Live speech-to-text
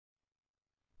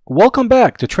Welcome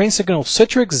back to Train Signal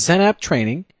Citrix XenApp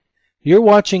training. You're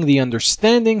watching the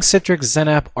Understanding Citrix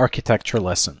XenApp Architecture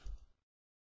lesson.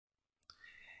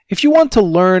 If you want to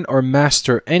learn or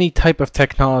master any type of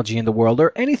technology in the world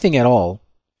or anything at all,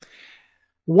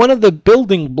 one of the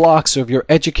building blocks of your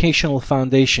educational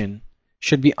foundation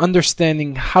should be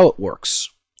understanding how it works,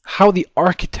 how the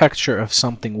architecture of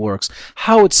something works,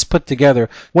 how it's put together.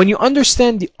 When you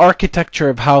understand the architecture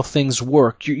of how things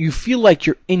work, you feel like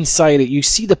you're inside it. You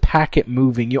see the packet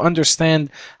moving. You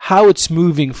understand how it's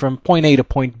moving from point A to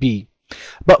point B.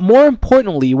 But more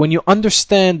importantly, when you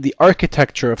understand the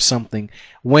architecture of something,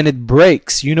 when it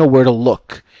breaks, you know where to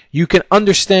look. You can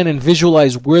understand and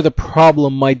visualize where the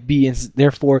problem might be, and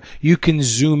therefore you can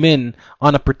zoom in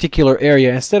on a particular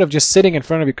area instead of just sitting in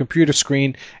front of your computer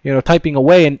screen, typing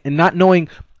away and not knowing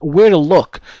where to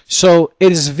look. So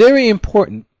it is very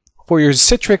important for your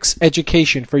Citrix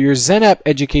education, for your XenApp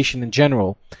education in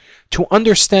general, to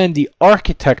understand the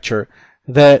architecture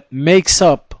that makes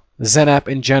up XenApp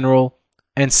in general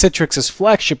and Citrix's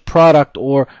flagship product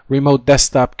or remote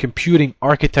desktop computing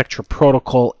architecture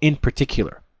protocol in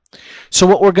particular. So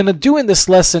what we're going to do in this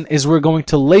lesson is we're going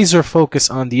to laser focus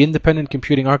on the independent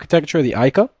computing architecture, the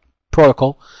ICA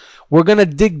protocol. We're going to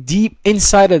dig deep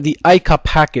inside of the ICA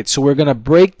packet. So we're going to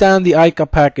break down the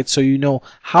ICA packet so you know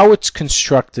how it's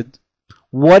constructed,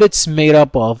 what it's made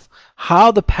up of,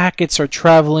 how the packets are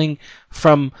traveling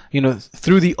from,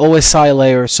 through the OSI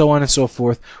layer, so on and so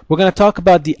forth. We're going to talk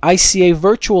about the ICA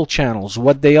virtual channels,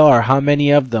 what they are, how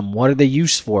many of them, what are they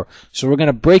used for. So we're going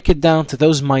to break it down to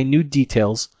those minute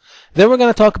details. Then we're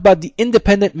going to talk about the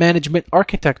Independent Management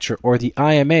Architecture, or the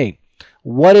IMA.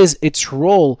 What is its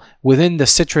role within the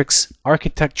Citrix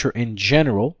architecture in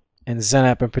general, and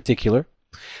XenApp in particular.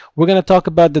 We're going to talk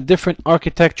about the different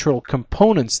architectural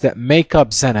components that make up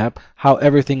XenApp, how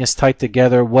everything is tied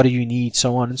together, what do you need,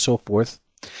 so on and so forth.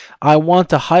 I want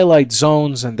to highlight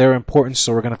zones and their importance,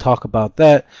 so we're going to talk about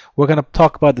that. We're going to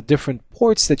talk about the different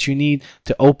ports that you need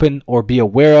to open or be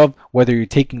aware of, whether you're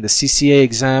taking the CCA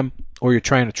exam, or you're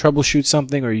trying to troubleshoot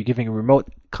something, or you're giving a remote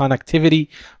connectivity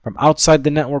from outside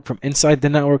the network, from inside the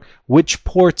network. Which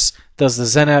ports does the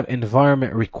XenApp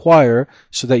environment require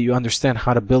so that you understand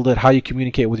how to build it, how you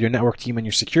communicate with your network team and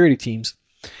your security teams.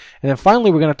 And then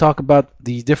finally, we're going to talk about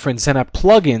the different XenApp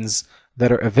plugins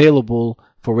that are available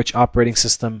for which operating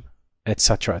system,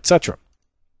 etc., etc.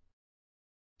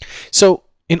 So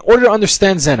in order to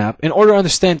understand XenApp, in order to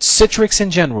understand Citrix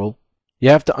in general, you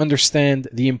have to understand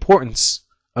the importance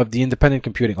of the independent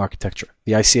computing architecture,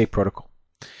 the ICA protocol.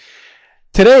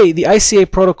 Today, the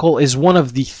ICA protocol is one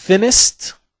of the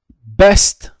thinnest,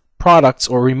 best products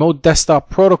or remote desktop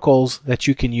protocols that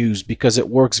you can use because it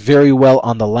works very well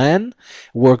on the LAN,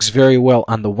 works very well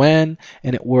on the WAN,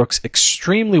 and it works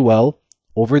extremely well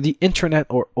over the internet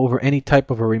or over any type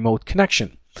of a remote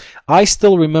connection. I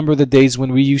still remember the days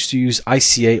when we used to use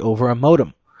ICA over a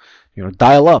modem,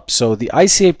 dial up. So the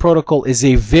ICA protocol is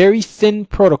a very thin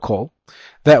protocol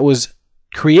that was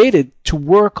created to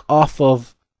work off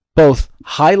of both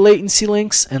high latency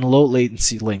links and low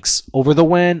latency links over the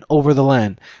WAN, over the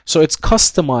LAN. So it's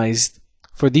customized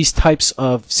for these types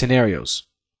of scenarios.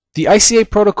 The ICA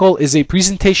protocol is a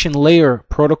presentation layer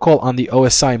protocol on the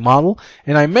OSI model,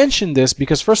 and I mentioned this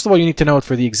because first of all you need to know it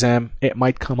for the exam. It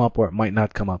might come up or it might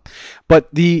not come up.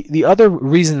 But the other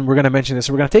reason we're going to mention this,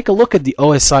 we're going to take a look at the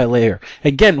OSI layer.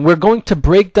 Again, we're going to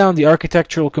break down the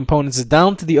architectural components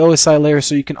down to the OSI layer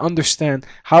so you can understand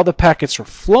how the packets are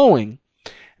flowing,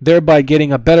 thereby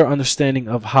getting a better understanding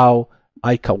of how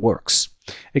ICA works.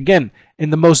 Again, in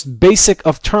the most basic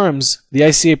of terms, the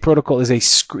ICA protocol is a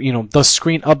does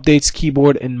screen updates,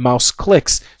 keyboard and mouse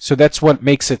clicks. So that's what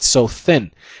makes it so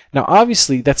thin. Now,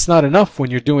 obviously, that's not enough when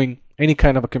you're doing any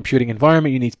kind of a computing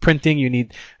environment. You need printing, you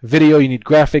need video, you need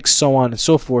graphics, so on and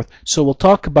so forth. So we'll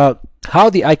talk about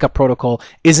how the ICA protocol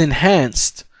is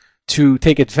enhanced to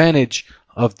take advantage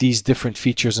of these different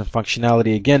features and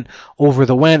functionality. Again, over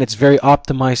the WAN, it's very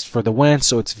optimized for the WAN,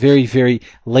 so it's very, very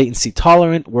latency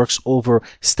tolerant, works over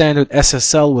standard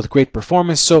SSL with great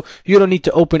performance, so you don't need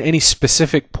to open any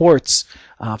specific ports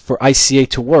for ICA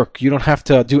to work. You don't have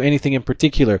to do anything in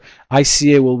particular.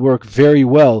 ICA will work very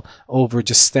well over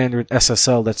just standard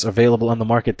SSL that's available on the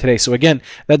market today. So again,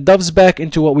 that doves back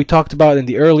into what we talked about in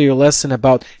the earlier lesson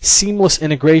about seamless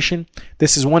integration.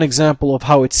 This is one example of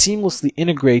how it seamlessly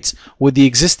integrates with the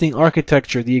existing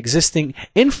architecture, the existing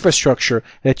infrastructure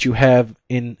that you have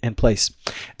in place.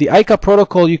 The ICA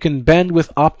protocol, you can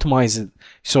bandwidth optimize it.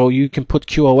 So you can put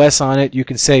QoS on it. You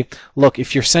can say, look,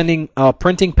 if you're sending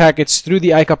printing packets through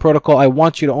the ICA protocol, I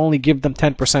want you to only give them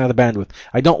 10% of the bandwidth.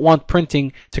 I don't want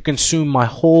printing to consume my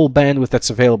whole bandwidth that's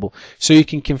available. So you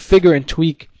can configure and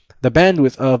tweak the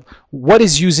bandwidth of what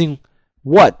is using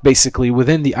what basically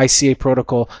within the ICA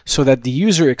protocol so that the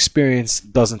user experience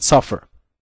doesn't suffer.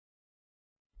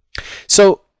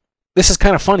 So this is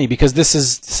kind of funny because this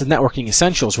is networking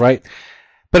essentials, right?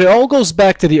 But it all goes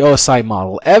back to the OSI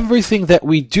model. Everything that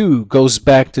we do goes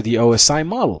back to the OSI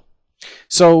model.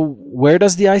 So where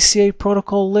does the ICA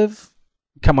protocol live?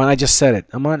 Come on, I just said it.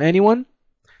 Come on, anyone?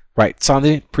 Right, it's on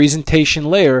the presentation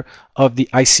layer of the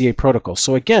ICA protocol.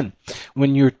 So again,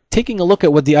 when you're taking a look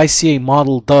at what the ICA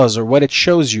model does, or what it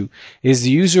shows you, is the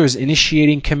user is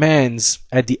initiating commands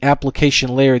at the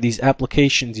application layer. These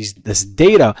applications, this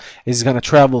data is going to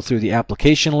travel through the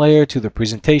application layer to the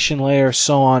presentation layer,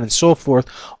 so on and so forth,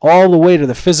 all the way to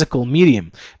the physical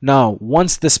medium. Now,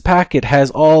 once this packet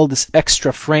has all this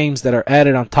extra frames that are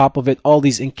added on top of it, all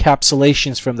these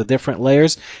encapsulations from the different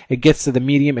layers, it gets to the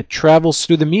medium, it travels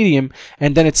through the medium,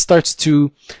 and then it starts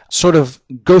to sort of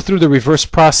go through the reverse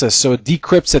process. So it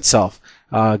decrypts itself,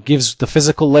 gives the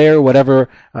physical layer whatever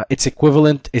its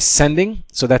equivalent is sending,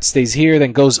 so that stays here,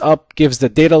 then goes up, gives the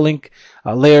data link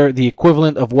layer the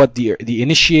equivalent of what the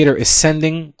initiator is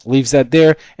sending, leaves that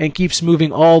there, and keeps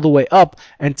moving all the way up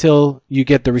until you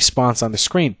get the response on the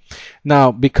screen.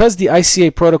 Now, because the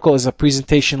ICA protocol is a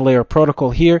presentation layer protocol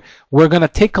here, we're going to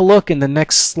take a look in the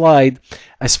next slide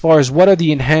as far as what are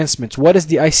the enhancements, what is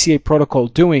the ICA protocol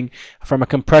doing from a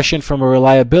compression, from a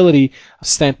reliability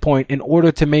standpoint, in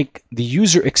order to make the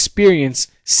user experience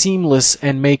seamless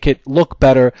and make it look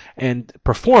better and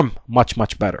perform much,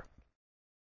 much better.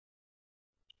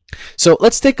 So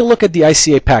let's take a look at the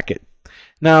ICA packet.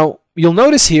 Now, you'll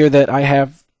notice here that I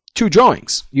have two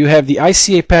drawings. You have the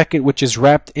ICA packet, which is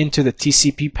wrapped into the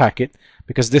TCP packet,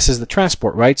 because this is the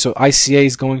transport, right? So ICA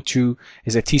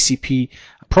is a TCP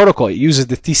protocol. It uses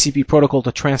the TCP protocol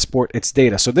to transport its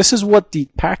data. So this is what the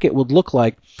packet would look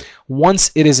like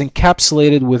once it is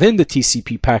encapsulated within the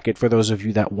TCP packet, for those of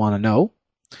you that want to know.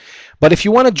 But if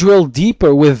you want to drill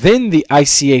deeper within the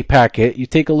ICA packet, you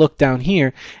take a look down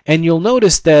here, and you'll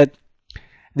notice that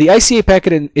the ICA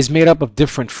packet is made up of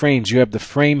different frames. You have the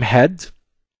frame head,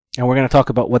 and we're going to talk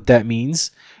about what that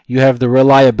means. You have the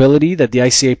reliability that the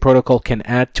ICA protocol can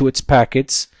add to its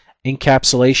packets.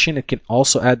 Encapsulation, it can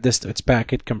also add this to its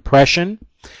packet. Compression,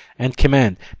 and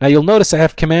command. Now you'll notice I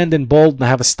have command in bold and I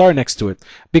have a star next to it,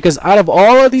 because out of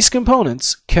all of these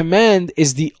components, command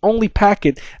is the only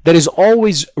packet that is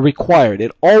always required.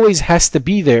 It always has to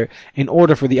be there in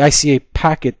order for the ICA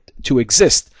packet to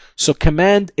exist. So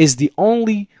command is the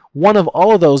only one of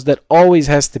all of those that always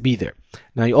has to be there.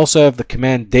 Now you also have the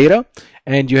command data,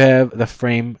 and you have the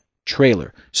frame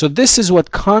trailer. So this is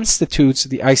what constitutes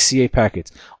the ICA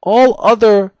packets. All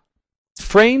other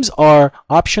frames are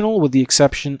optional with the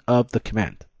exception of the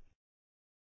command.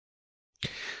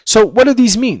 So what do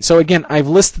these mean? So again, I've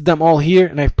listed them all here,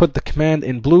 and I've put the command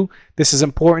in blue. This is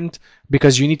important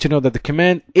because you need to know that the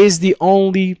command is the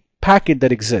only packet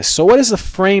that exists. So what is the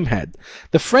frame head?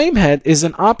 The frame head is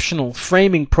an optional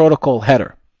framing protocol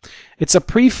header. It's a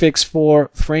prefix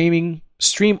for framing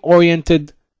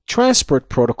stream-oriented transport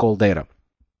protocol data.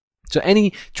 So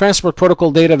any transport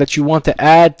protocol data that you want to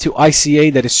add to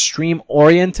ICA that is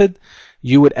stream-oriented,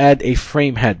 you would add a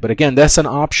frame head. But again, that's an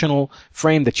optional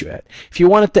frame that you add. If you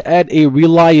wanted to add a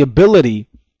reliability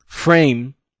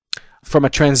frame from a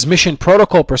transmission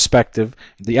protocol perspective,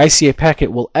 the ICA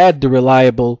packet will add the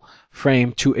reliable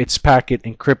frame to its packet,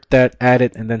 encrypt that, add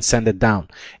it, and then send it down.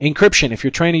 Encryption, if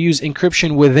you're trying to use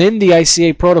encryption within the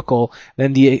ICA protocol,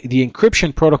 then the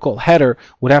encryption protocol header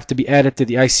would have to be added to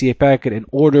the ICA packet in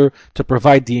order to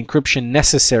provide the encryption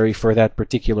necessary for that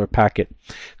particular packet.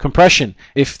 Compression,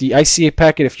 if the ICA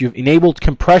packet, if you've enabled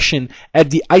compression at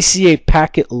the ICA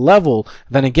packet level,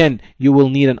 then again, you will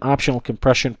need an optional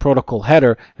compression protocol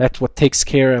header. That's what takes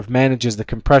care of, manages the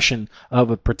compression of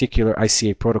a particular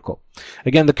ICA protocol.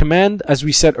 Again, the command, as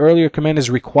we said earlier, command is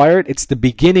required. It's the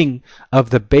beginning of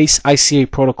the base ICA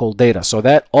protocol data, so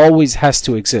that always has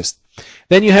to exist.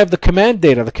 Then you have the command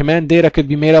data. The command data could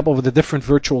be made up of the different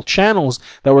virtual channels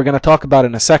that we're going to talk about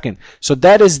in a second. So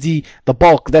that is the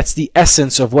bulk, that's the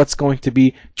essence of what's going to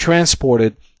be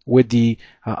transported with the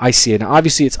ICA. Now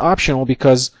obviously it's optional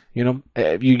because you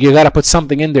got to put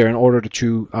something in there in order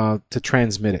to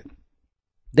transmit it.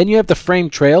 Then you have the frame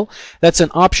trail. That's an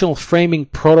optional framing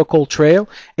protocol trail.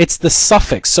 It's the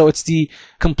suffix, so it's the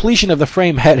completion of the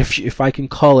frame head, if I can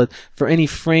call it, for any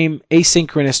frame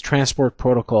asynchronous transport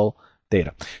protocol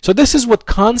data. So this is what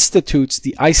constitutes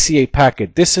the ICA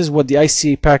packet. This is what the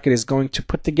ICA packet is going to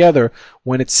put together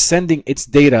when it's sending its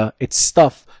data, its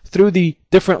stuff, through the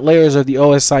different layers of the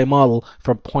OSI model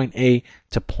from point A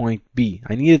to point B.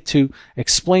 I needed to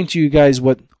explain to you guys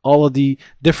what all of the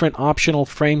different optional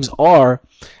frames are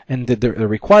and the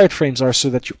required frames are, so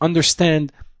that you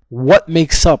understand what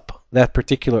makes up that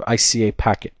particular ICA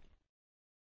packet.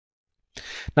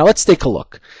 Now let's take a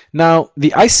look. Now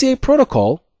the ICA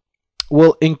protocol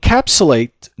will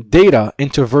encapsulate data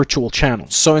into virtual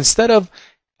channels. So instead of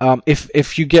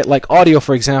if you get like audio,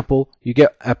 for example, you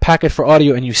get a packet for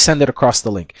audio and you send it across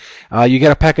the link. You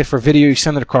get a packet for video, you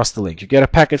send it across the link. You get a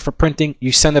packet for printing,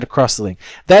 you send it across the link.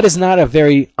 That is not a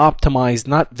very optimized,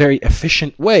 not very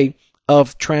efficient way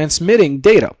of transmitting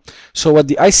data. So what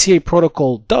the ICA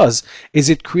protocol does is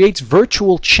it creates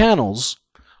virtual channels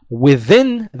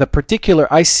within the particular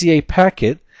ICA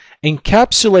packet,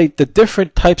 encapsulate the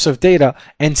different types of data,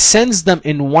 and sends them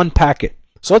in one packet.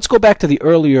 So let's go back to the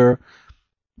earlier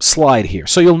slide here.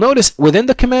 So you'll notice within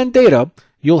the command data,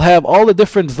 you'll have all the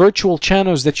different virtual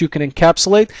channels that you can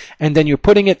encapsulate, and then you're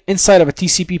putting it inside of a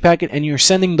TCP packet and you're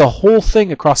sending the whole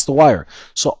thing across the wire.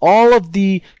 So all of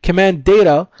the command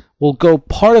data will go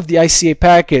part of the ICA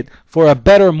packet for a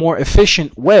better, more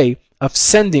efficient way of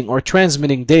sending or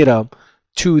transmitting data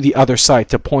to the other side,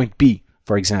 to point B,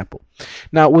 for example.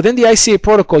 Now, within the ICA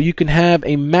protocol, you can have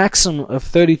a maximum of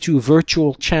 32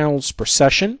 virtual channels per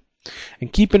session.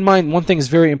 And keep in mind, one thing is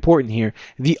very important here.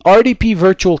 The RDP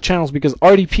virtual channels, because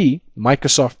RDP,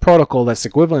 Microsoft protocol that's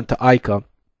equivalent to ICA,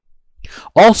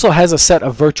 also has a set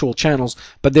of virtual channels,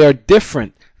 but they are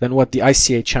different than what the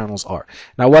ICA channels are.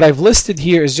 Now, what I've listed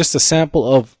here is just a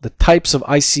sample of the types of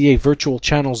ICA virtual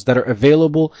channels that are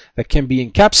available that can be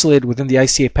encapsulated within the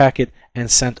ICA packet and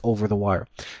sent over the wire.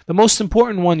 The most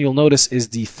important one you'll notice is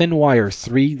the ThinWire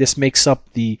 3. This makes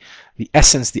up the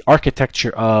essence, the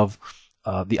architecture of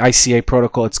the ICA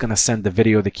protocol. It's going to send the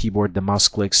video, the keyboard, the mouse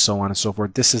clicks, so on and so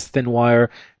forth. This is ThinWire.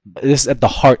 This is at the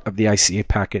heart of the ICA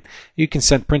packet. You can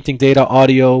send printing data,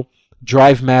 audio,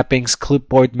 drive mappings,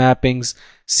 clipboard mappings,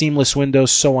 seamless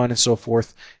windows, so on and so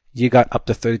forth. You got up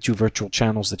to 32 virtual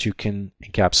channels that you can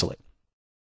encapsulate.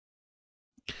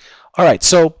 All right,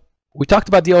 so we talked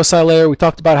about the OSI layer. We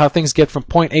talked about how things get from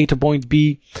point A to point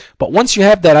B. But once you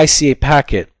have that ICA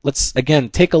packet, let's again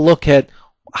take a look at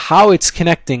how it's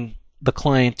connecting the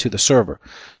client to the server.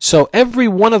 So every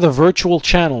one of the virtual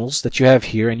channels that you have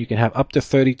here, and you can have up to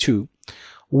 32,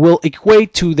 will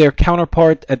equate to their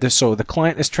counterpart at the, so the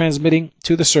client is transmitting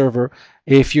to the server.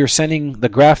 If you're sending the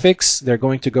graphics, they're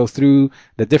going to go through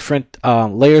the different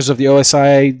layers of the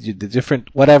OSI, the different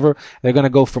whatever. They're going to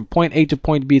go from point A to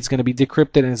point B. It's going to be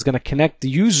decrypted, and it's going to connect the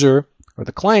user or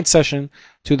the client session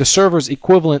to the server's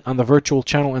equivalent on the virtual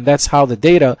channel, and that's how the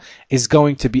data is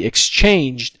going to be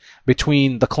exchanged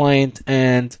between the client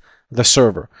and the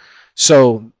server.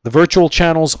 So the virtual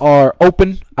channels are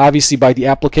open, obviously, by the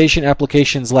application.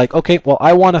 Applications like, okay, well,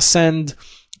 I want to send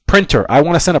printer. I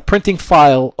want to send a printing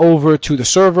file over to the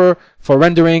server for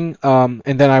rendering, and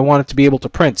then I want it to be able to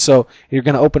print. So you're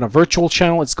going to open a virtual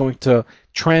channel. It's going to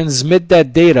transmit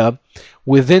that data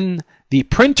within the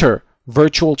printer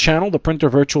virtual channel. The printer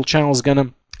virtual channel is going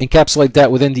to encapsulate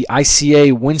that within the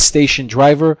ICA WinStation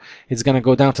driver. It's going to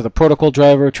go down to the protocol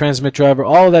driver, transmit driver,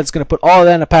 all of that's going to put all of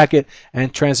that in a packet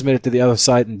and transmit it to the other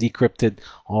side and decrypt it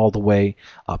all the way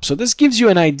up. So this gives you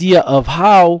an idea of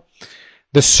how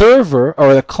the server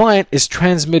or the client is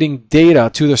transmitting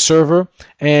data to the server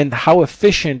and how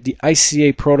efficient the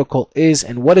ICA protocol is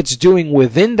and what it's doing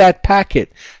within that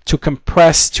packet to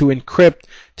compress, to encrypt,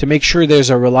 to make sure there's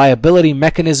a reliability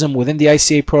mechanism within the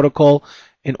ICA protocol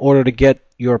in order to get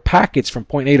your packets from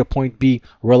point A to point B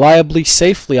reliably,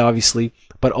 safely, obviously,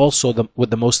 but also with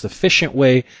the most efficient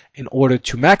way in order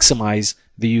to maximize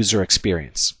the user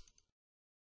experience.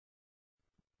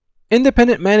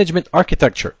 Independent Management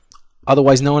Architecture,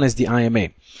 otherwise known as the IMA.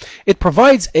 It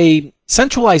provides a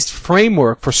centralized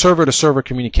framework for server-to-server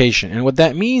communication, and what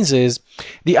that means is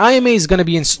the IMA is going to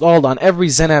be installed on every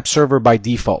XenApp server by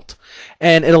default,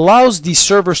 and it allows these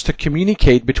servers to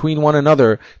communicate between one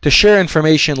another, to share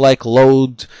information like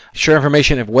load, share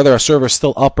information of whether a server is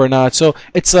still up or not. So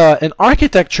it's an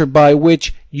architecture by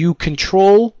which you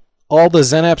control all the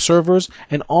XenApp servers,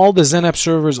 and all the XenApp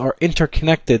servers are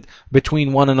interconnected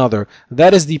between one another.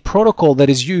 That is the protocol that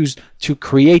is used to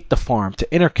create the farm, to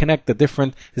interconnect the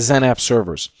different XenApp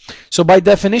servers. So by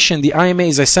definition, the IMA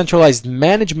is a centralized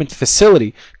management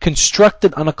facility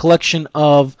constructed on a collection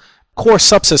of core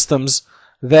subsystems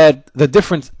that the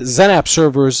different XenApp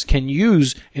servers can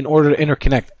use in order to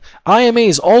interconnect. IMA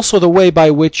is also the way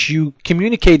by which you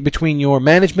communicate between your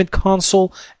management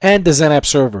console and the XenApp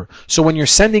server. So when you're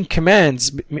sending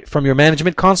commands from your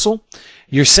management console,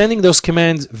 you're sending those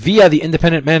commands via the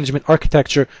independent management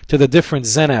architecture to the different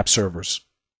XenApp servers.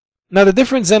 Now, the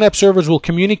different XenApp servers will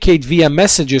communicate via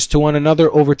messages to one another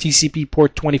over TCP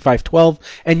port 2512,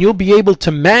 and you'll be able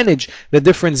to manage the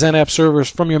different XenApp servers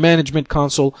from your management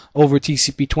console over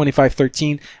TCP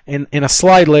 2513. And in a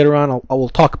slide later on, I will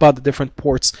talk about the different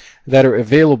ports that are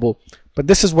available. But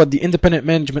this is what the independent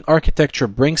management architecture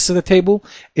brings to the table.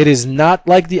 It is not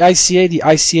like the ICA. The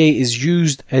ICA is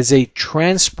used as a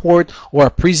transport or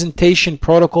a presentation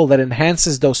protocol that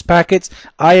enhances those packets.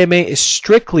 IMA is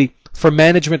strictly for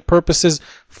management purposes,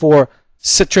 for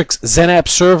Citrix XenApp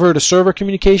server-to-server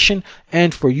communication,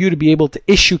 and for you to be able to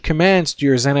issue commands to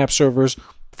your XenApp servers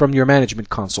from your management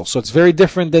console. So it's very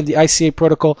different than the ICA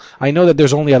protocol. I know that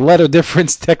there's only a letter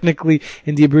difference technically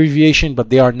in the abbreviation, but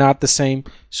they are not the same,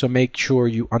 so make sure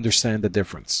you understand the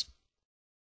difference.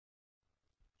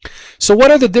 So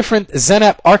what are the different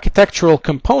XenApp architectural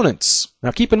components? Now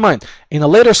keep in mind, in a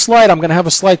later slide, I'm going to have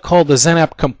a slide called the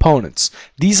XenApp components.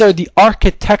 These are the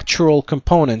architectural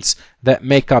components that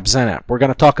make up XenApp. We're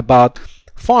going to talk about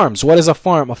farms. What is a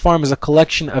farm? A farm is a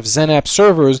collection of XenApp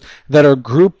servers that are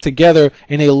grouped together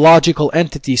in a logical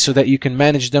entity so that you can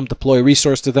manage them, deploy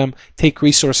resources to them, take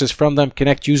resources from them,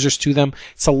 connect users to them.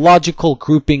 It's a logical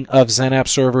grouping of XenApp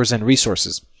servers and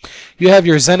resources. You have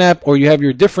your XenApp, or you have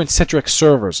your different Citrix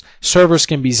servers. Servers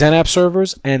can be XenApp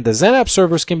servers, and the XenApp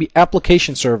servers can be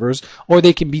application servers, or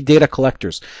they can be data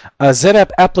collectors. A XenApp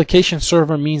application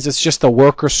server means it's just a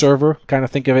worker server. Kind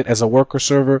of think of it as a worker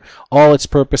server. All its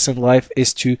purpose in life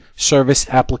is to service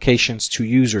applications to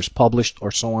users, published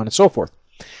or so on and so forth.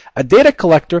 A data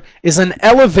collector is an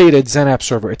elevated XenApp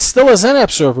server. It's still a XenApp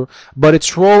server, but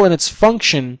its role and its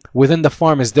function within the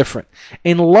farm is different.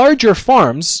 In larger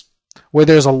farms, where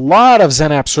there's a lot of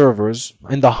XenApp servers,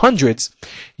 in the hundreds,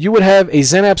 you would have a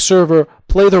XenApp server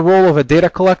play the role of a data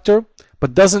collector,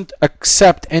 but doesn't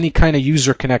accept any kind of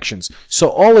user connections. So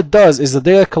all it does is the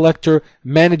data collector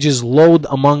manages load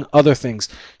among other things.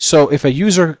 So if a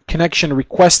user connection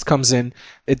request comes in,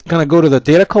 it's going to go to the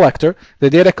data collector. The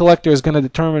data collector is going to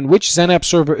determine which XenApp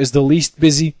server is the least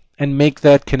busy and make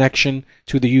that connection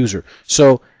to the user.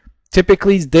 So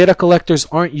typically, data collectors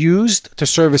aren't used to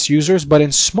service users, but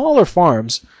in smaller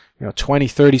farms, 20,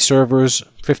 30 servers,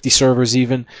 50 servers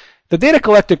even, the data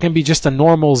collector can be just a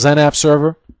normal XenApp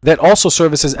server that also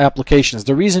services applications.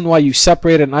 The reason why you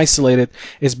separate and isolate it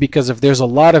is because if there's a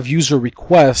lot of user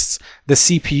requests, the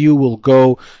CPU will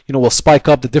go, will spike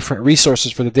up, the different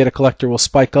resources for the data collector will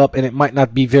spike up, and it might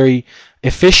not be very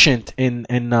efficient in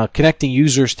connecting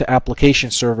users to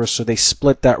application servers, so they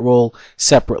split that role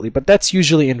separately. But that's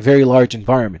usually in very large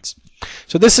environments.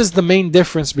 So this is the main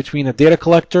difference between a data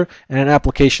collector and an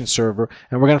application server,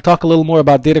 and we're going to talk a little more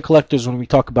about data collectors when we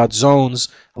talk about zones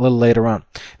a little later on.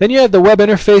 Then you have the web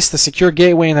interface, the secure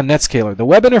gateway, and the NetScaler. The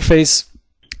web interface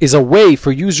is a way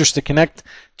for users to connect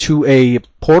to a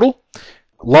portal,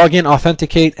 log in,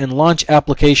 authenticate, and launch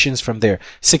applications from there.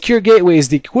 Secure gateway is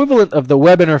the equivalent of the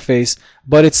web interface,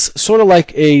 but it's sort of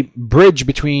like a bridge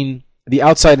between the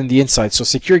outside and the inside. So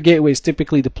secure gateway is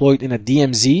typically deployed in a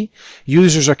DMZ.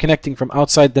 Users are connecting from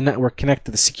outside the network, connect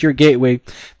to the secure gateway.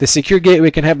 The secure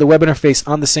gateway can have the web interface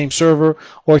on the same server,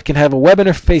 or it can have a web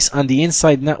interface on the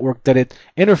inside network that it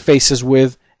interfaces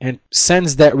with and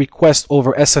sends that request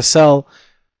over SSL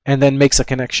and then makes a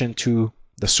connection to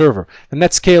the server. The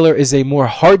NetScaler is a more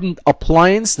hardened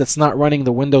appliance that's not running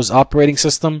the Windows operating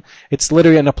system. It's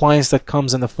literally an appliance that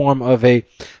comes in the form of a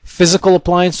physical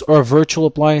appliance or a virtual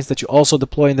appliance that you also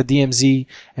deploy in the DMZ,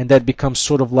 and that becomes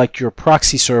sort of like your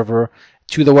proxy server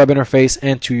to the web interface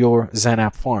and to your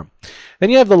XenApp farm.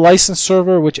 Then you have the license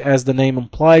server, which, as the name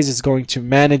implies, is going to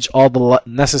manage all the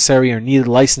necessary or needed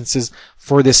licenses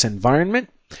for this environment.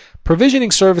 Provisioning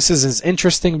services is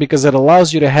interesting because it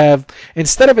allows you to have,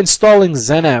 instead of installing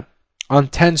XenApp on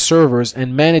 10 servers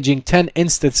and managing 10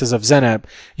 instances of XenApp,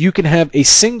 you can have a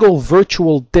single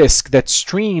virtual disk that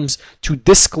streams to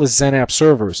diskless XenApp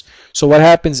servers. So what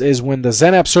happens is when the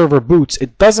XenApp server boots,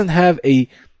 it doesn't have a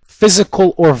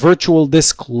physical or virtual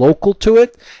disk local to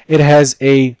it. It has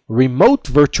a remote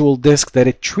virtual disk that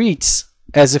it treats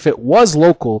as if it was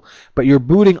local, but you're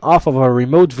booting off of a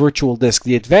remote virtual disk.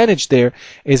 The advantage there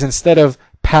is instead of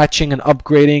patching and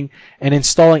upgrading and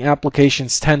installing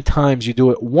applications 10 times, you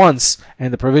do it once,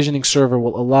 and the provisioning server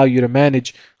will allow you to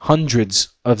manage hundreds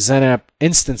of XenApp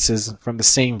instances from the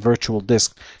same virtual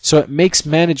disk. So it makes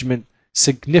management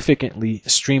significantly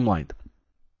streamlined.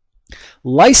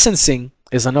 Licensing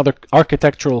is another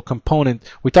architectural component.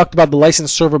 We talked about the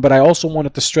license server, but I also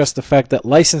wanted to stress the fact that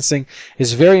licensing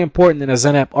is very important in a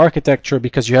XenApp architecture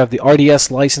because you have the RDS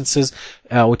licenses,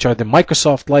 which are the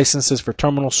Microsoft licenses for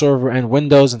terminal server and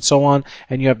Windows and so on,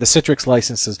 and you have the Citrix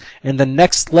licenses. In the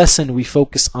next lesson, we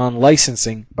focus on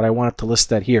licensing, but I wanted to list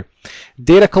that here.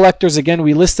 Data collectors, again,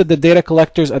 we listed the data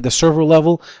collectors at the server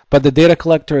level, but the data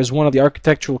collector is one of the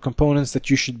architectural components that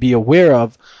you should be aware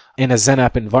of in a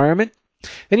XenApp environment.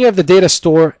 Then you have the data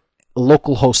store,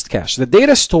 local host cache. The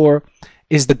data store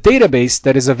is the database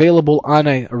that is available on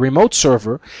a remote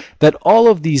server that all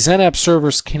of the XenApp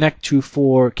servers connect to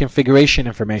for configuration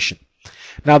information.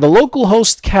 Now, the local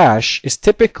host cache is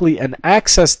typically an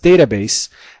access database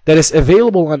that is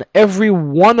available on every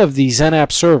one of the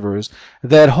XenApp servers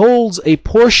that holds a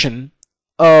portion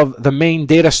of the main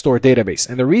data store database.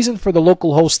 And the reason for the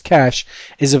local host cache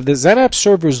is if the XenApp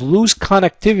servers lose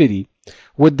connectivity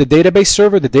with the database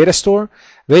server, the data store,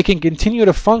 they can continue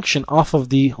to function off of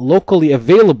the locally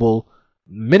available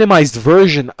minimized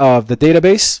version of the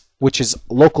database, which is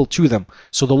local to them.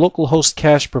 So the local host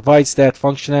cache provides that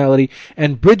functionality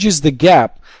and bridges the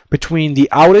gap between the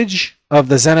outage of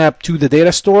the XenApp to the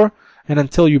data store and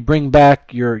until you bring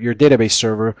back your database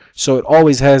server. So it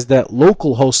always has that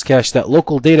local host cache, that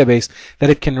local database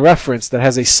that it can reference that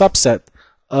has a subset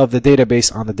of the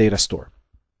database on the data store.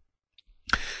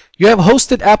 You have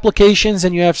hosted applications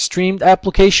and you have streamed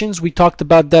applications. We talked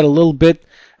about that a little bit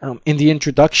in the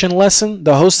introduction lesson.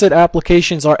 The hosted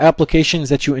applications are applications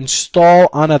that you install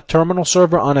on a terminal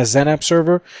server, on a XenApp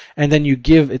server, and then you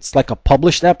give, it's like a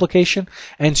published application.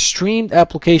 And streamed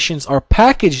applications are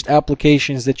packaged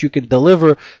applications that you can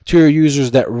deliver to your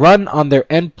users that run on their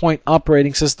endpoint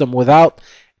operating system without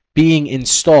being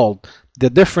installed. The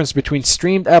difference between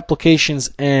streamed applications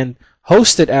and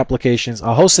hosted applications, a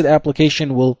hosted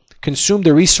application will consume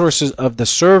the resources of the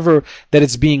server that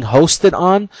it's being hosted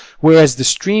on, whereas the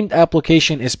streamed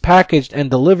application is packaged and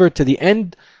delivered to the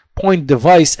endpoint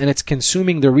device and it's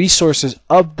consuming the resources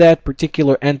of that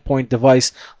particular endpoint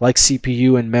device like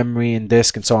CPU and memory and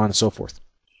disk and so on and so forth.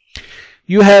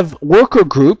 You have worker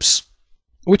groups,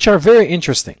 which are very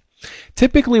interesting.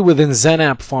 Typically within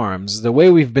XenApp farms, the way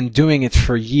we've been doing it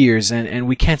for years, and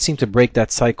we can't seem to break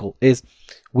that cycle, is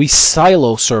we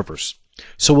silo servers.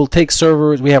 So we'll take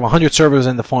servers, we have 100 servers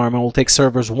in the farm, and we'll take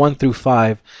servers 1 through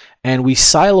 5, and we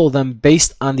silo them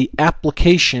based on the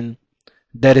application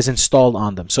that is installed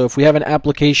on them. So if we have an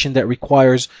application that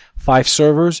requires 5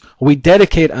 servers, we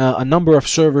dedicate a number of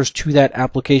servers to that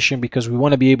application because we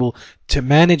want to be able to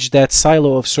manage that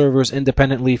silo of servers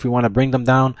independently. If we want to bring them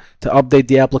down to update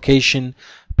the application,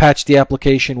 patch the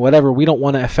application, whatever, we don't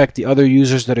want to affect the other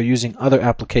users that are using other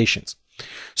applications.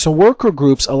 So worker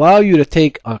groups allow you to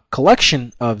take a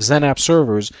collection of XenApp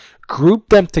servers, group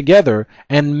them together,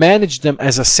 and manage them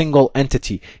as a single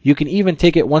entity. You can even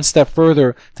take it one step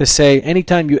further to say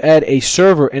anytime you add a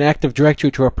server in Active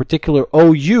Directory to a particular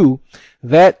OU,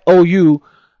 that OU,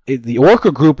 the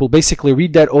worker group will basically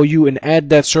read that OU and add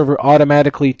that server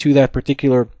automatically to that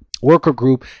particular worker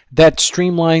group. That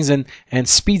streamlines and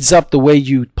speeds up the way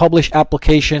you publish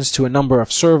applications to a number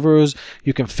of servers.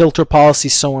 You can filter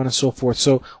policies, so on and so forth.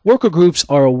 So worker groups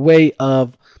are a way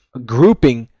of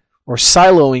grouping or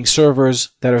siloing servers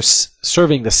that are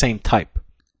serving the same type.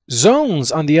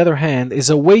 Zones, on the other hand,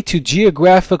 is a way to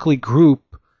geographically group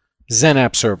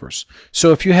XenApp servers.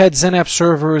 So if you had XenApp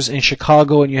servers in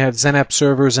Chicago and you have XenApp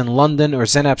servers in London or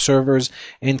XenApp servers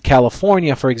in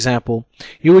California, for example,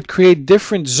 you would create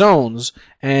different zones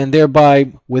and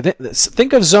thereby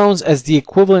think of zones as the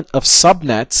equivalent of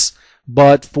subnets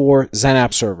but for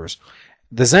XenApp servers.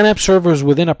 The XenApp servers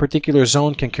within a particular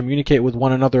zone can communicate with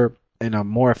one another in a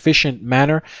more efficient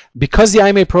manner. Because the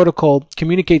IMA protocol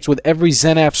communicates with every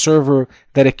XenApp server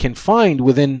that it can find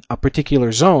within a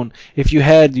particular zone, if you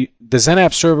had the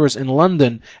XenApp servers in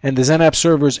London and the XenApp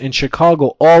servers in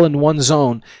Chicago all in one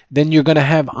zone, then you're going to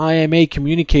have IMA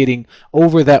communicating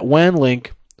over that WAN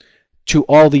link to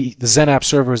all the XenApp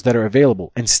servers that are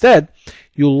available. Instead,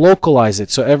 you localize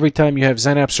it. So every time you have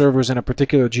XenApp servers in a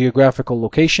particular geographical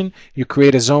location, you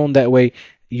create a zone. That way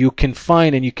you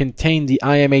confine and you contain the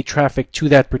IMA traffic to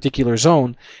that particular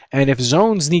zone. And if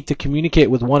zones need to communicate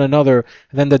with one another,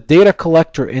 then the data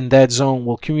collector in that zone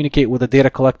will communicate with the data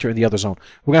collector in the other zone.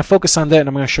 We're going to focus on that, and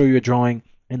I'm going to show you a drawing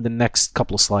in the next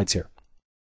couple of slides here.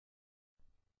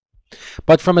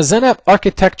 But from a XenApp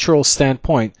architectural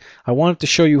standpoint, I wanted to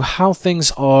show you how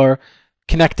things are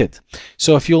connected.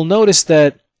 So if you'll notice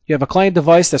that you have a client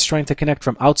device that's trying to connect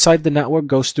from outside the network,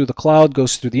 goes through the cloud,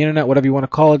 goes through the internet, whatever you want to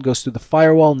call it, goes through the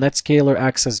firewall, NetScaler,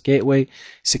 access gateway,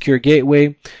 secure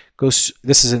gateway, this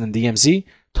is in the DMZ,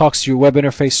 talks to your web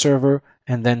interface server,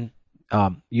 and then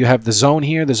you have the zone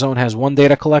here. The zone has one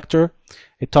data collector.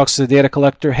 It talks to the data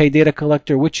collector. Hey, data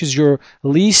collector, which is your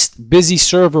least busy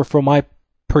server for my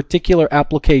particular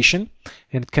application?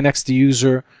 And it connects the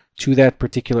user to that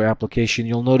particular application.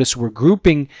 You'll notice we're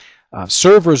grouping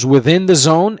servers within the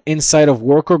zone inside of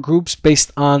worker groups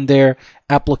based on their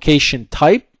application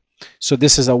type. So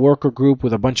this is a worker group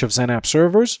with a bunch of XenApp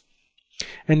servers.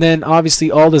 And then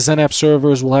obviously all the XenApp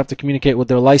servers will have to communicate with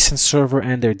their license server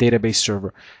and their database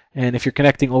server. And if you're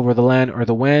connecting over the LAN or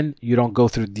the WAN, you don't go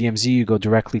through DMZ, you go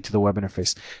directly to the web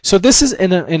interface. So this is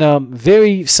in a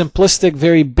very simplistic,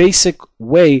 very basic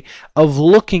way of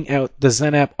looking at the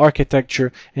XenApp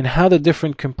architecture and how the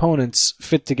different components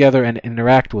fit together and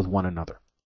interact with one another.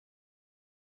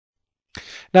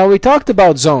 Now we talked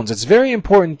about zones. It's very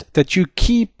important that you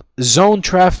keep zone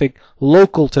traffic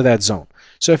local to that zone.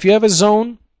 So if you have a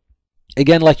zone,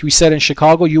 again, like we said in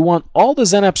Chicago, you want all the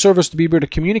XenApp servers to be able to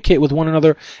communicate with one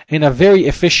another in a very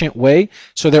efficient way.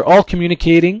 So they're all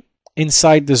communicating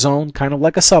inside the zone, kind of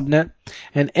like a subnet.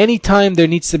 And anytime there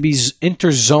needs to be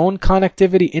inter-zone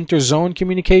connectivity, inter-zone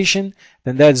communication,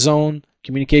 then that zone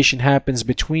communication happens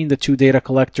between the two data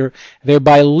collector,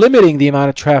 thereby limiting the amount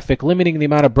of traffic, limiting the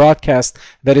amount of broadcast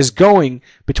that is going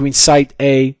between site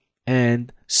A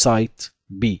and site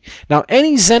B. Now,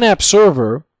 any XenApp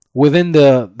server within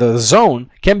the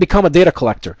zone can become a data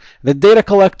collector. The data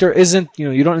collector isn't,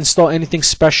 you don't install anything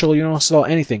special, you don't install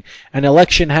anything. An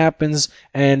election happens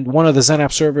and one of the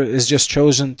XenApp servers is just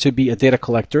chosen to be a data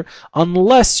collector,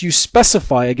 unless you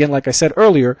specify, again, like I said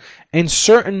earlier, in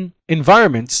certain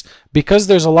environments, because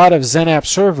there's a lot of XenApp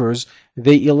servers,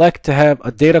 they elect to have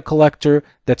a data collector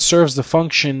that serves the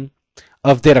function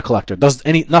of data collector, does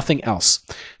nothing else.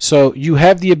 So you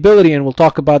have the ability, and we'll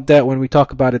talk about that when we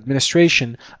talk about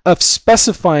administration, of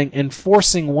specifying and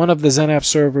forcing one of the XenApp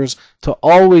servers to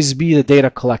always be the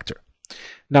data collector.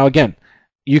 Now again,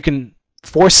 you can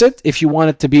force it if you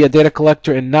want it to be a data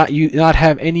collector and not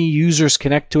have any users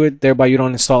connect to it, thereby you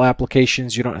don't install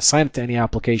applications, you don't assign it to any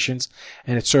applications,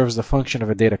 and it serves the function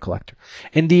of a data collector.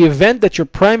 In the event that your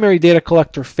primary data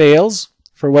collector fails,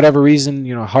 for whatever reason,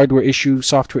 hardware issue,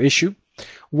 software issue,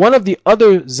 one of the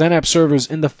other XenApp servers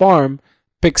in the farm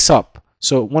picks up.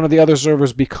 So one of the other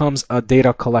servers becomes a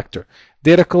data collector.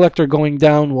 Data collector going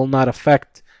down will not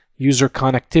affect user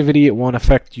connectivity. It won't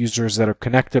affect users that are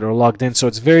connected or logged in. So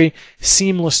it's very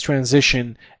seamless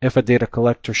transition if a data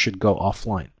collector should go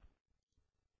offline.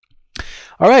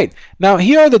 All right, now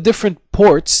here are the different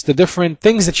ports, the different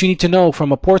things that you need to know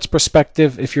from a ports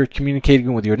perspective if you're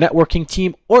communicating with your networking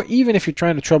team or even if you're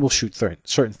trying to troubleshoot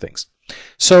certain things.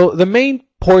 So the main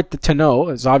port to know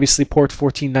is obviously port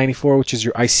 1494, which is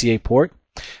your ICA port.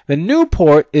 The new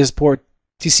port is port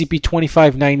TCP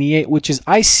 2598, which is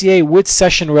ICA with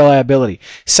session reliability.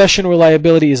 Session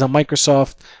reliability is a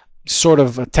Microsoft sort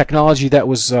of a technology that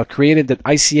was created that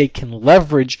ICA can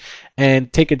leverage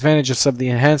and take advantage of some of the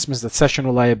enhancements that session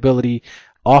reliability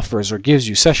offers or gives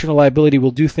you. Session reliability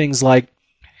will do things like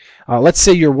let's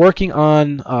say you're working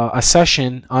on a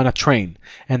session on a train,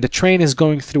 and the train is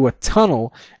going through a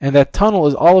tunnel, and that tunnel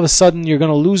is all of a sudden you're going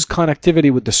to lose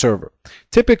connectivity with the server.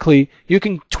 Typically, you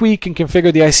can tweak and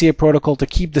configure the ICA protocol to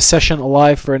keep the session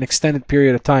alive for an extended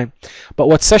period of time. But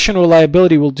what session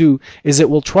reliability will do is it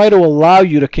will try to allow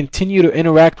you to continue to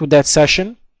interact with that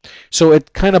session. So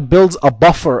it kind of builds a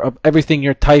buffer of everything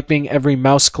you're typing, every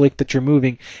mouse click that you're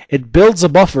moving. It builds a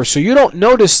buffer so you don't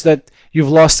notice that you've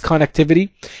lost connectivity.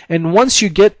 And once you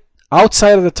get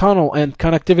outside of the tunnel and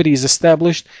connectivity is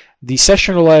established, the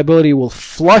session reliability will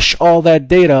flush all that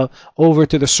data over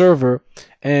to the server.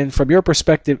 And from your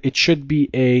perspective, it should be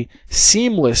a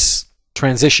seamless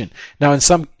transition. Now, in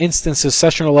some instances,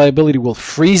 session reliability will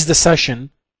freeze the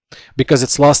session because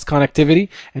it's lost connectivity.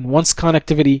 And once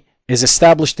connectivity is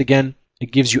established again,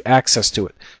 it gives you access to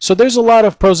it. So there's a lot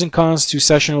of pros and cons to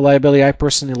session reliability. I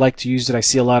personally like to use it. I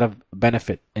see a lot of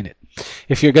benefit in it.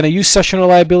 If you're going to use session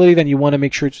reliability, then you want to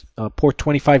make sure port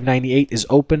 2598 is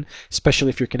open, especially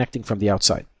if you're connecting from the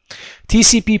outside.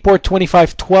 TCP port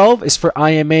 2512 is for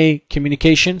IMA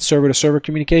communication, server-to-server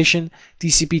communication.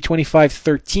 TCP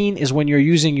 2513 is when you're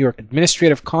using your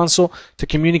administrative console to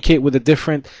communicate with the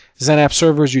different XenApp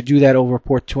servers. You do that over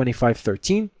port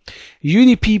 2513.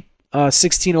 UDP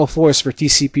 1604 is for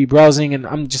TCP browsing, and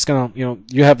I'm just gonna,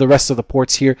 you have the rest of the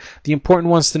ports here. The important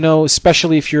ones to know,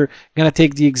 especially if you're gonna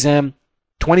take the exam,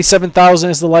 27,000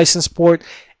 is the license port,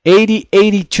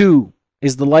 8082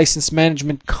 is the license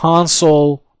management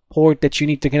console port that you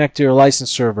need to connect to your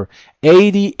license server.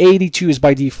 8082 is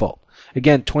by default.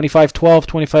 Again, 2512,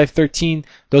 2513,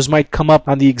 those might come up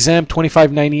on the exam.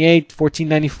 2598,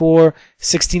 1494,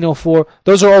 1604.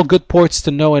 Those are all good ports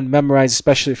to know and memorize,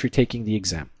 especially if you're taking the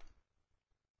exam.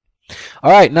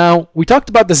 All right, now we talked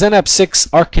about the XenApp 6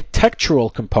 architectural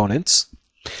components,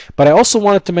 but I also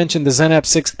wanted to mention the XenApp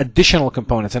 6 additional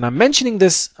components. And I'm mentioning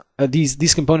these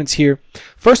components here,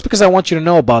 first because I want you to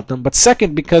know about them, but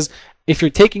second because if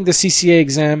you're taking the CCA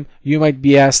exam, you might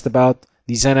be asked about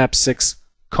the XenApp 6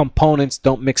 components.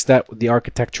 Don't mix that with the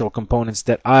architectural components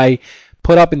that I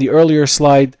put up in the earlier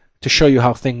slide to show you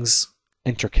how things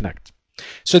interconnect.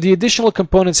 So the additional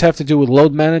components have to do with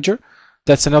load manager.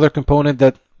 That's another component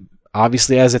that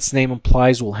obviously, as its name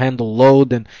implies, will handle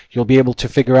load, and you'll be able to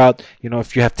figure out,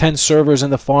 if you have 10 servers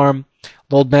in the farm,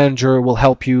 load manager will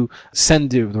help you send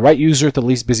the right user to the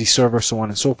least busy server, so on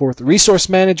and so forth. Resource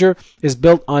manager is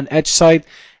built on edge side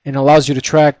and allows you to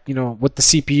track, what the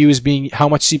CPU is how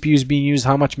much CPU is being used,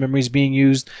 how much memory is being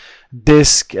used,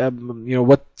 disk,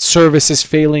 what service is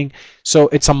failing. So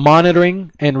it's a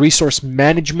monitoring and resource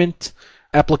management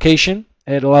application.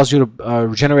 It allows you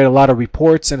to generate a lot of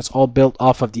reports, and it's all built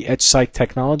off of the edge side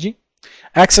technology.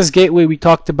 Access gateway, we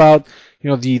talked about,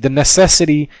 the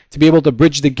necessity to be able to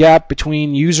bridge the gap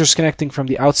between users connecting from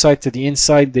the outside to the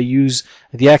inside. They use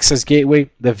the access gateway.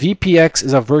 The VPX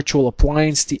is a virtual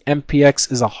appliance. The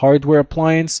MPX is a hardware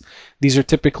appliance. These are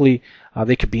typically,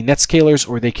 they could be netscalers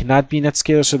or they cannot be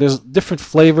netscalers. So there's different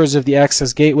flavors of the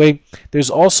access gateway. There's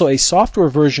also a software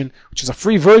version, which is a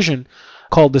free version,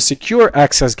 called the Secure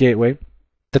Access Gateway.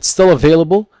 That's still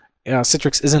available.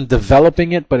 Citrix isn't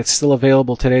developing it, but it's still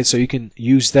available today, so you can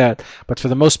use that. But for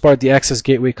the most part, the access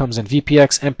gateway comes in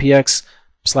VPX, MPX,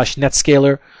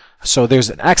 /netscaler. So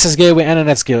there's an access gateway and a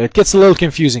netscaler. It gets a little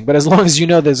confusing, but as long as you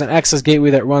know there's an access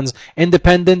gateway that runs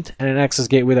independent and an access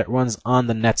gateway that runs on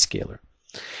the netscaler.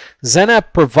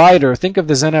 XenApp Provider, think of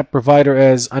the XenApp Provider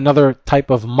as another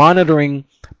type of monitoring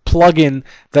plugin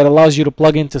that allows you to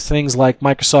plug into things like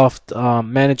Microsoft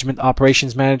Management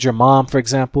Operations Manager, MOM, for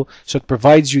example. So it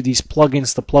provides you these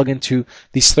plugins to plug into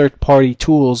these third-party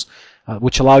tools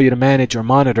which allow you to manage or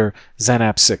monitor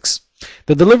XenApp 6.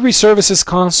 The Delivery Services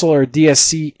Console, or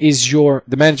DSC, is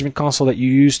the management console that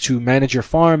you use to manage your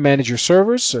farm, manage your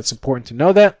servers, so it's important to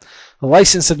know that. The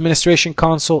License Administration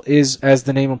Console is, as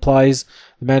the name implies,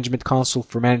 the management console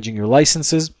for managing your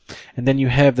licenses. And then you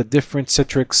have the different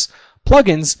Citrix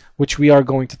plugins, which we are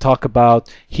going to talk about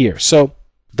here. So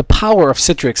the power of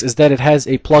Citrix is that it has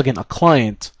a plugin, a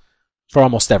client, for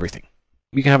almost everything.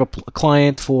 You can have a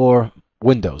client for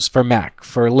Windows, for Mac,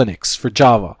 for Linux, for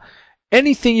Java.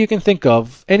 Anything you can think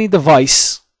of, any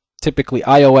device, typically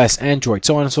iOS, Android,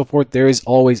 so on and so forth, there is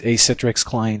always a Citrix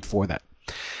client for that.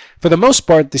 For the most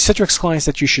part, the Citrix clients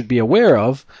that you should be aware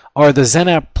of are the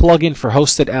XenApp plugin for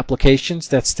hosted applications.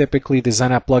 That's typically the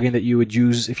XenApp plugin that you would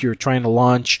use if you're trying to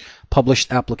launch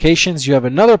published applications. You have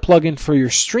another plugin for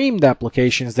your streamed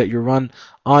applications that you run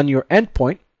on your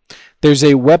endpoint. There's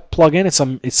a web plugin.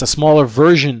 It's a smaller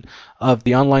version of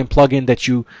the online plugin that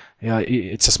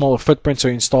it's a smaller footprint, so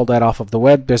you install that off of the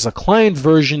web. There's a client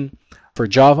version for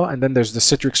Java, and then there's the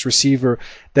Citrix receiver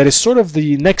that is sort of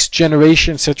the next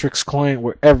generation Citrix client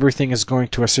where everything is going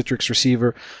to a Citrix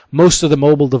receiver. Most of the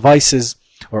mobile devices,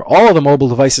 or all of the mobile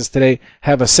devices today,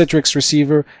 have a Citrix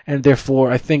receiver, and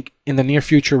therefore I think in the near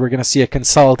future we're going to see a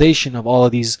consolidation of all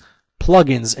of these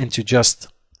plugins into just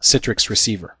Citrix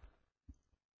receiver.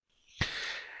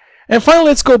 And finally,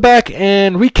 let's go back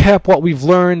and recap what we've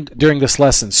learned during this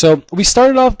lesson. So we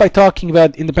started off by talking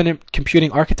about independent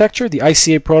computing architecture, the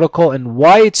ICA protocol, and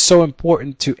why it's so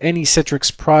important to any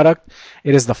Citrix product.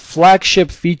 It is the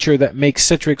flagship feature that makes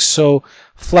Citrix so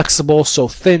flexible, so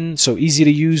thin, so easy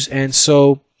to use, and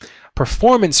so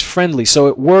performance friendly. So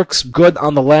it works good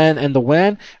on the LAN and the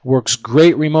WAN. It works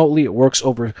great remotely. It works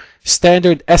over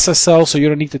standard SSL, so you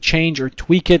don't need to change or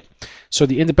tweak it. So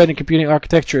the independent computing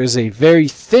architecture is a very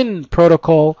thin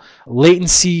protocol,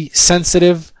 latency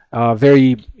sensitive,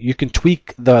 you can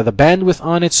tweak the bandwidth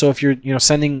on it. So if you're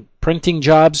sending printing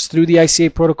jobs through the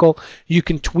ICA protocol, you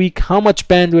can tweak how much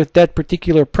bandwidth that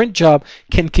particular print job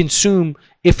can consume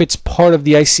if it's part of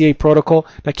the ICA protocol.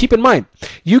 Now keep in mind,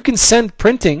 you can send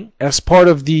printing as part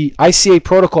of the ICA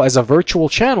protocol as a virtual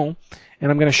channel, and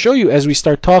I'm going to show you as we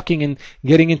start talking and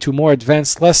getting into more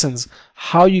advanced lessons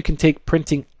how you can take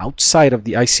printing outside of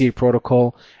the ICA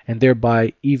protocol and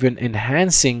thereby even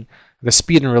enhancing the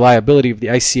speed and reliability of the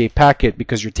ICA packet,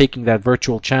 because you're taking that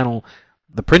virtual channel,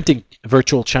 the printing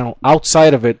virtual channel,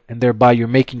 outside of it, and thereby you're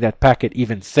making that packet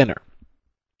even thinner.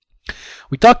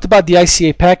 We talked about the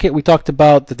ICA packet. We talked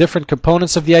about the different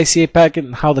components of the ICA packet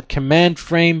and how the command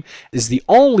frame is the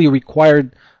only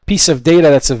required piece of data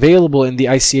that's available in the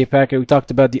ICA packet. We talked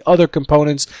about the other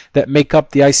components that make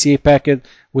up the ICA packet,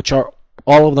 which are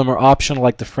all of them are optional,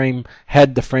 like the frame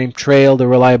head, the frame trail, the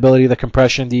reliability, the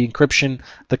compression, the encryption,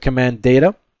 the command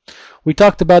data. We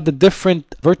talked about the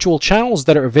different virtual channels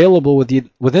that are available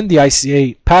within the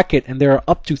ICA packet, and there are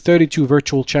up to 32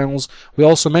 virtual channels. We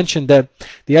also mentioned that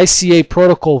the ICA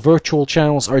protocol virtual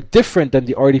channels are different than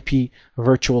the RDP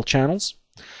virtual channels.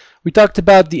 We talked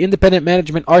about the Independent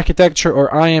Management Architecture, or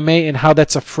IMA, and how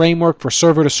that's a framework for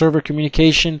server-to-server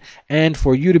communication and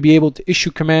for you to be able to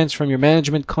issue commands from your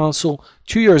management console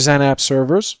to your XenApp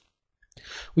servers.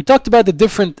 We talked about the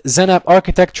different XenApp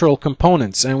architectural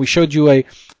components, and we showed you a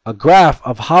graph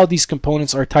of how these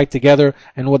components are tied together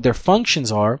and what their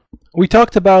functions are. We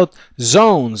talked about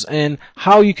zones and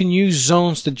how you can use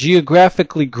zones to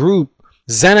geographically group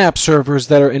XenApp servers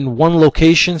that are in one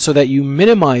location so that you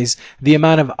minimize the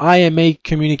amount of IMA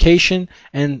communication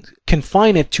and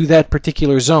confine it to that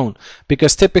particular zone,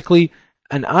 because typically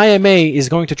an IMA is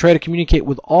going to try to communicate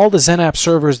with all the XenApp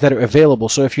servers that are available.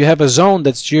 So if you have a zone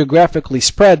that's geographically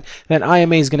spread, then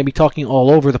IMA is going to be talking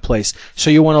all over the place.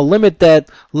 So you want to limit that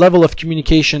level of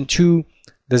communication to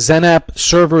the XenApp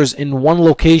servers in one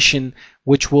location,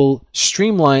 which will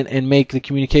streamline and make the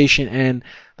communication and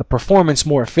the performance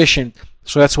more efficient.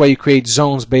 So that's why you create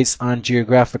zones based on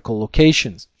geographical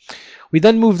locations. We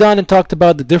then moved on and talked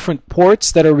about the different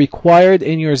ports that are required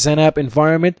in your XenApp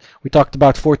environment. We talked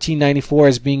about 1494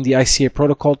 as being the ICA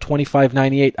protocol,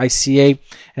 2598 ICA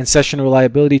and session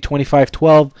reliability,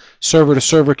 2512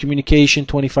 server-to-server communication,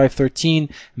 2513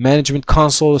 management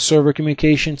console server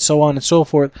communication, so on and so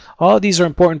forth. All of these are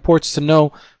important ports to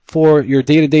know for your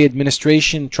day-to-day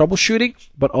administration troubleshooting,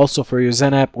 but also for your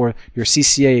XenApp or your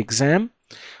CCA exam.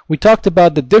 We talked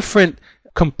about the different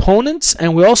components,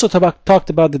 and we also talked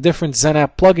about the different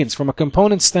XenApp plugins. From a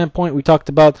component standpoint, we talked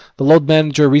about the load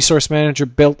manager, resource manager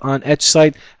built on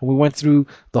EdgeSite, and we went through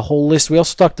the whole list. We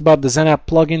also talked about the XenApp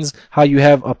plugins, how you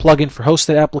have a plugin for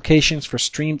hosted applications, for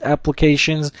streamed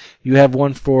applications, you have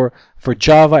one for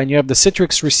Java, and you have the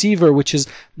Citrix receiver, which is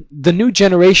the new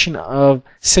generation of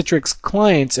Citrix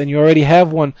clients, and you already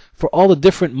have one for all the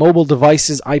different mobile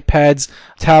devices, iPads,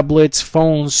 tablets,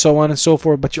 phones, so on and so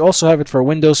forth, but you also have it for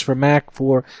Windows, for Mac,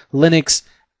 for Linux,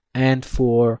 and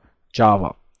for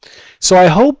Java. So I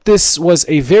hope this was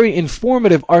a very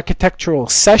informative architectural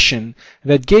session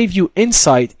that gave you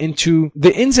insight into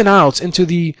the ins and outs, into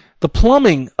the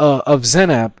plumbing of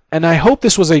XenApp, and I hope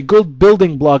this was a good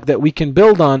building block that we can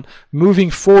build on moving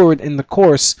forward in the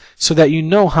course so that you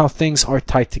know how things are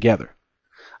tied together.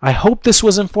 I hope this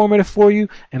was informative for you,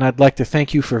 and I'd like to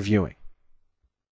thank you for viewing.